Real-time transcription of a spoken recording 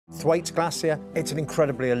Thwaites Glacier, it's an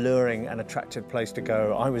incredibly alluring and attractive place to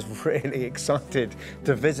go. I was really excited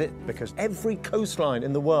to visit because every coastline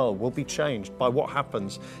in the world will be changed by what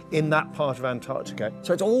happens in that part of Antarctica.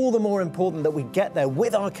 So it's all the more important that we get there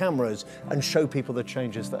with our cameras and show people the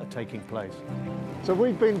changes that are taking place. So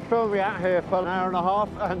we've been filming out here for an hour and a half,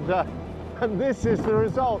 and this is the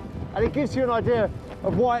result. And it gives you an idea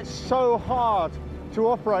of why it's so hard to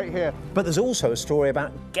operate here. But there's also a story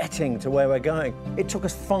about getting to where we're going. It took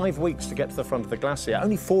us 5 weeks to get to the front of the glacier.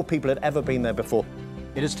 Only 4 people had ever been there before.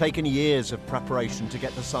 It has taken years of preparation to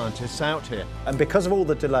get the scientists out here. And because of all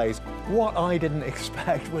the delays, what I didn't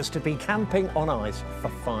expect was to be camping on ice for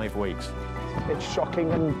 5 weeks. It's shocking,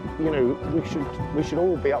 and you know, we should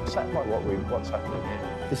all be upset by what's happening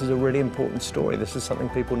here. This is a really important story. This is something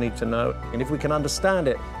people need to know. And if we can understand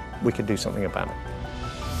it, we can do something about it.